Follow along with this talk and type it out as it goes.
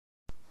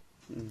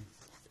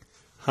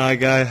Hi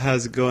guys,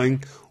 how's it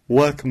going?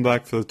 Welcome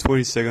back for the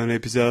 22nd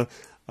episode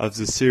of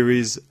the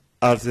series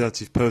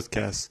Alternative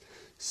Podcast.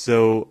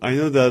 So I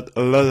know that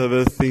a lot of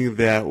us think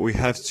that we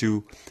have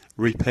to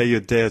repay a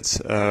debt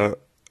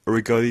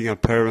regarding our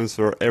parents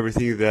for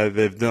everything that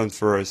they've done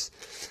for us.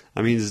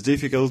 I mean, it's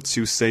difficult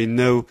to say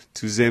no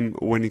to them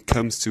when it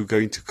comes to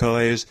going to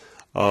college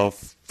or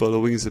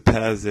following the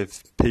path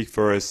they've picked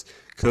for us,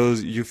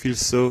 because you feel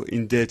so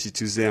indebted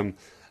to them.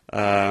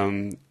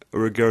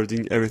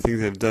 Regarding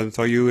everything they've done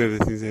for you,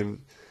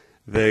 everything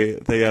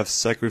they have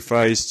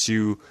sacrificed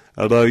to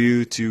allow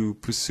you to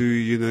pursue,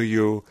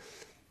 your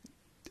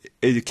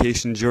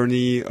education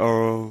journey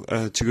or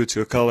to go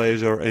to a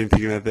college or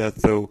anything like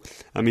that. So,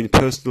 I mean,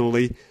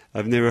 personally,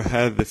 I've never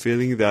had the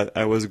feeling that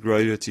I was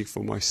graduating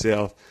for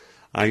myself.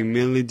 I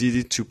mainly did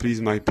it to please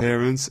my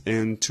parents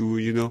and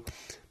to,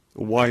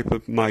 wipe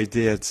up my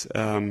debt.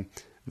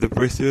 The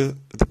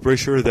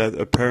pressure that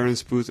a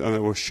parents put on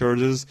our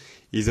shoulders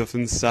is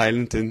often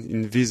silent and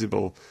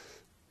invisible.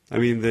 I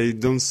mean, they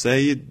don't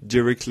say it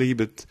directly,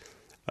 but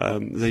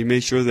they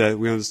make sure that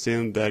we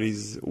understand that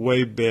it's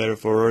way better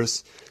for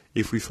us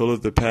if we follow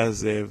the path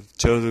they've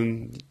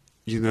chosen,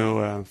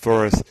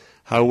 for us.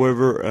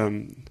 However,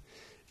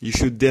 you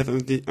should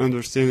definitely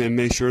understand and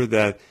make sure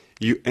that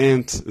you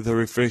ain't the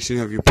reflection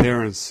of your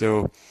parents.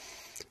 So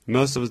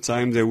most of the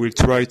time they will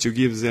try to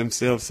give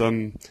themselves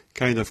some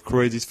kind of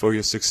credit for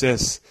your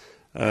success.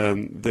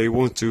 They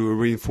want to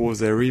reinforce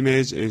their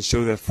image and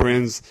show their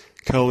friends,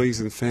 colleagues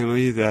and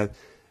family that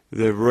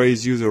they've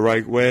raised you the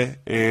right way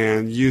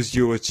and use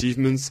your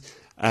achievements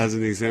as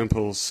an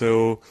example.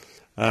 So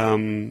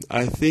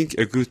I think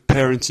a good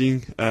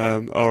parenting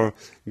or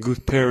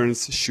good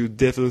parents should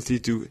definitely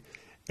do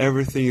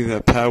everything in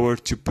their power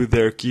to put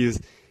their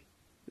kids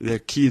in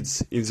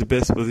the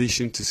best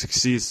position to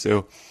succeed.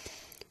 So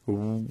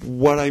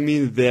what I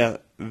mean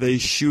that they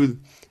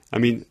should,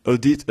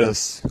 audit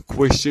us,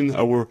 question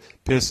our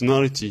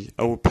personality,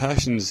 our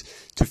passions,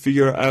 to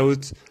figure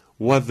out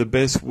what the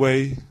best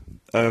way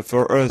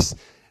for us.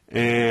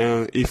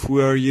 And if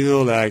we are,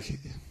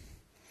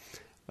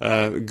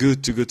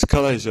 good to go to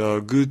college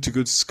or good to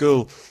go to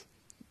school,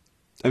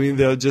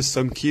 there are just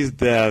some kids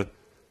that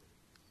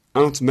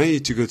aren't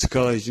made to go to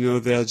college.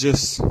 They are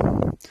just,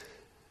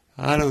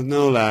 I don't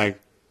know,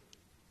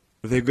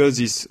 they got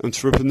this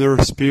entrepreneur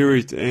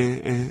spirit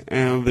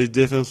and they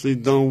definitely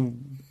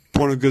don't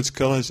want to go to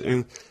college.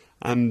 And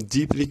I'm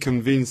deeply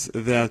convinced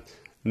that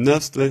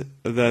not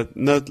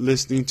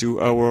listening to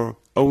our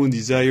own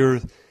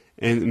desires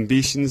and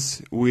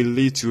ambitions will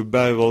lead to a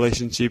bad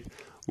relationship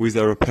with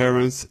our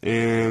parents,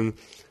 and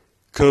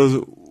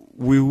because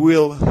we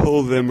will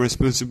hold them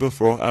responsible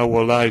for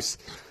our lives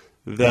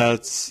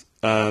that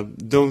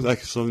don't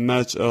actually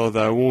match or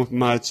that won't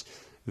match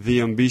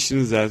the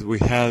ambitions that we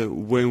had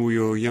when we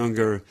were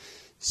younger.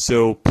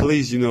 So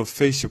please,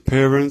 face your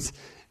parents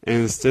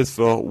and stand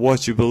for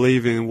what you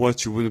believe in and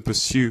what you want to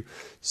pursue.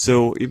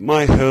 So it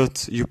might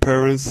hurt your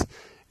parents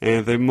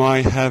and they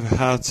might have a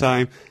hard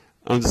time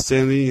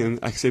understanding and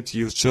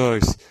accepting your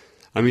choice.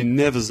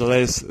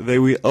 Nevertheless, they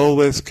will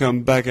always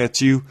come back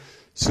at you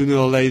sooner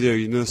or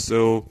later,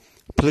 so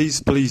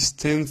please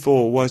stand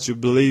for what you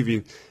believe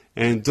in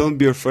and don't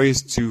be afraid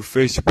to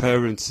face your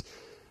parents.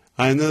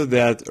 I know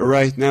that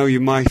right now you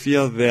might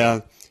feel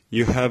that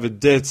you have a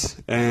debt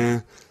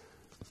and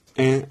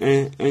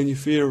you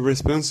feel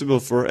responsible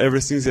for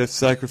everything they've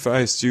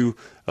sacrificed to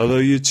allow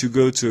you to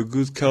go to a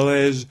good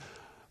college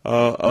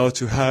or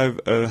to have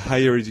a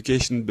higher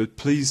education. But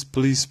please,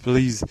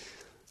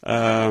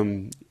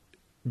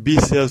 be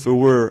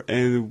self-aware.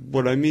 And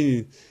what I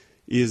mean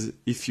is,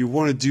 if you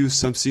want to do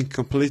something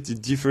completely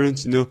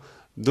different,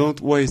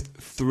 don't waste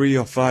 3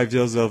 or 5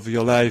 years of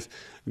your life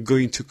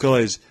going to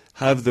college.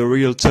 Have the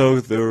real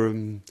talk,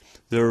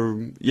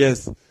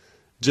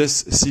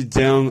 just sit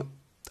down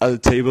at the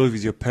table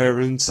with your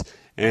parents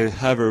and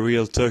have a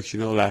real talk,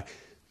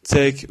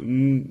 take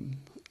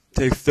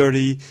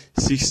 30,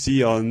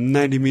 60 or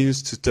 90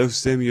 minutes to talk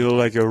to them,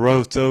 like a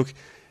raw talk,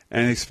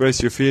 and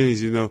express your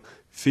feelings,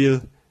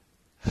 feel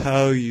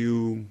how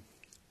you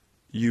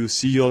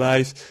see your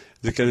life,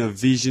 the kind of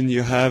vision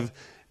you have,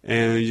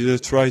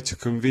 and, try to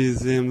convince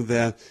them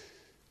that,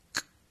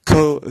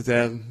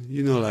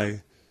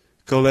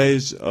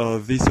 college or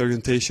this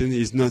orientation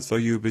is not for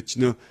you. But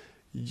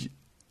you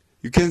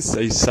can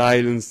say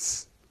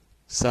silence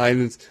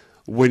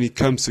when it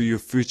comes to your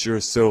future.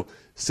 So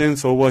stand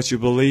for what you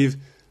believe,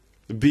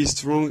 be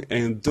strong,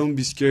 and don't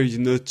be scared,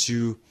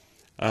 to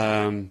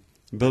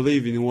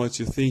believe in what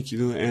you think,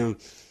 and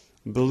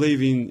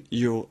believe in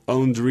your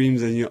own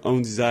dreams and your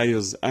own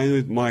desires. I know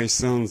it might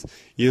sound,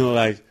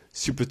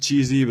 super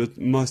cheesy, but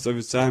most of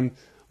the time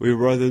we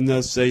rather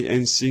not say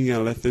anything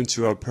and listen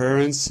to our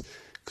parents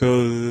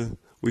because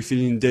we feel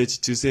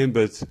indebted to them.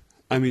 But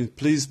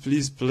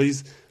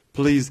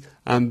please,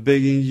 I'm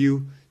begging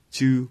you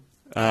to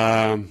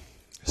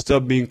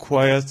stop being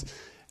quiet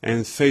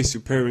and face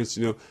your parents.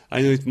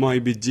 I know it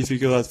might be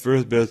difficult at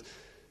first, but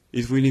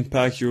it will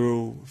impact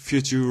your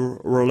future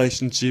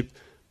relationship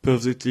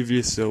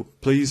positively. So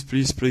please,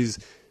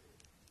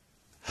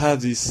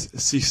 have this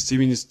 60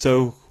 minutes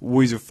talk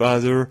with your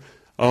father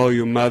or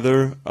your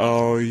mother,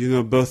 or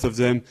both of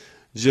them,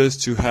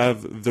 just to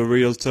have the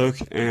real talk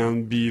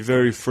and be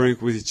very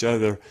frank with each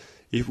other.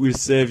 It will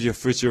save your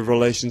future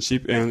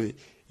relationship, and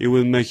it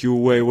will make you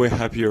way, way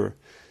happier.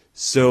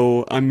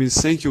 So,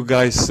 thank you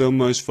guys so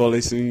much for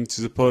listening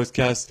to the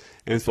podcast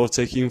and for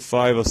taking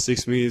 5 or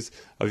 6 minutes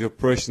of your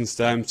precious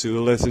time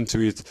to listen to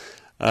it.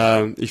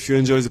 If you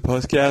enjoy the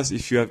podcast,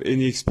 if you have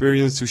any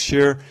experience to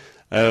share,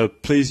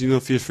 please,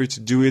 feel free to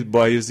do it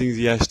by using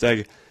the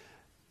hashtag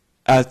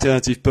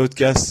Alternative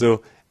Podcast.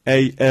 So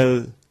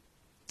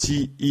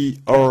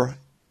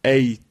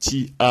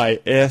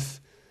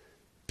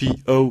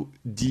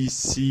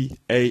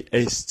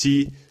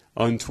ALTERNATIVPODCAST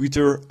on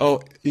Twitter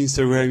or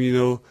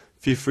Instagram.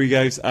 Feel free,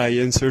 guys. I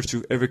answer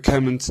to every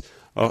comment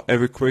or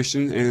every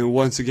question. And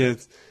once again,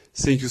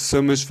 thank you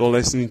so much for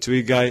listening to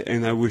it, guys.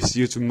 And I will see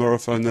you tomorrow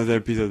for another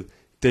episode.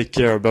 Take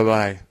care.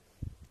 Bye-bye.